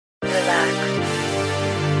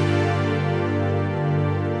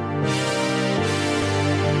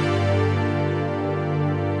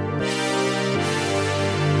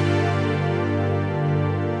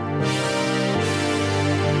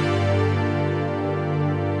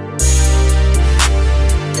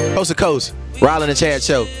Coast to Coast, Rylan and Chad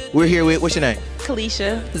show. We're here with, what's your name?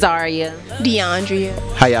 Kalisha, Zaria, DeAndrea.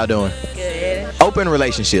 How y'all doing? Good. Open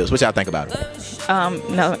relationships, what y'all think about it?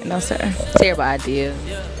 No, sir. Terrible idea.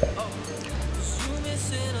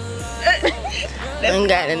 I don't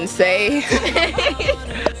got nothing to say.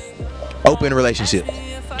 Open relationships.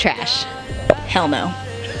 Trash. Hell no.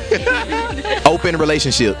 Open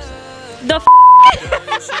relationships. The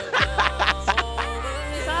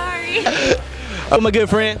Sorry. Oh, my good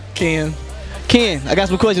friend, Ken. Ken, I got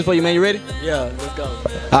some questions for you, man. You ready? Yeah, let's go. All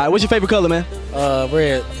right, what's your favorite color, man?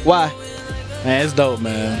 Red. Why? Man, it's dope,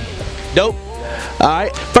 man. Dope. All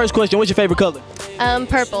right, first question, what's your favorite color?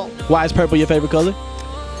 Purple. Why is purple your favorite color?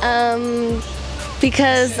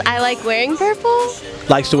 Because I like wearing purple.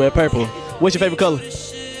 Likes to wear purple. What's your favorite color?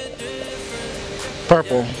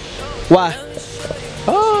 Purple. Why?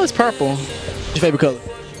 Oh, it's purple. What's your favorite color?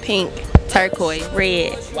 Pink, turquoise,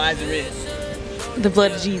 red. Why is it red? The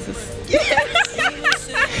blood of Jesus.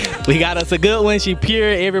 We got us a good one. She pure.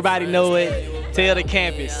 Everybody know it. Tell the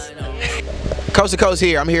campus. Coast to Coast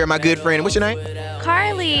here. I'm here with my good friend. What's your name?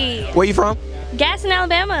 Carly, Where you from? Gaston,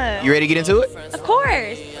 Alabama. You ready to get into it? Of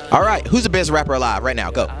course. All right. Who's the best rapper alive right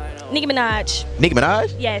now? Go. Nicki Minaj. Nicki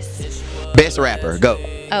Minaj? Yes. Best rapper. Go.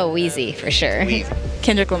 Oh, Weezy for sure.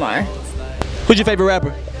 Kendrick Lamar. Who's your favorite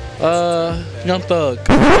rapper? Young Thug.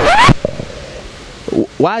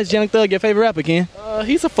 Why is Young Thug your favorite rapper, Ken?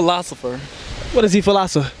 He's a philosopher. What is he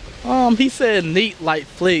philosopher? He said neat like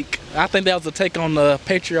fleek. I think that was a take on the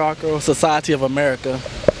patriarchal society of America.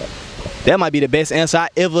 That might be the best answer I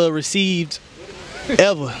ever received,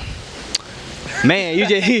 ever. Man,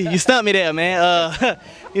 you stumped me there, man.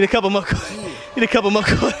 Need a couple more. Need a couple more.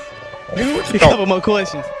 Need a couple more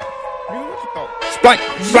questions.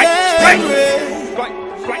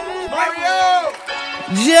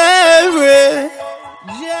 Jerry.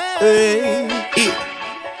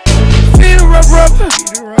 Feel rough,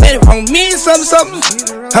 bet it won't mean something.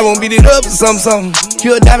 I won't beat it up or something.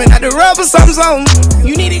 You're diving at the rub or something.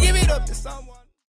 You need to give it up.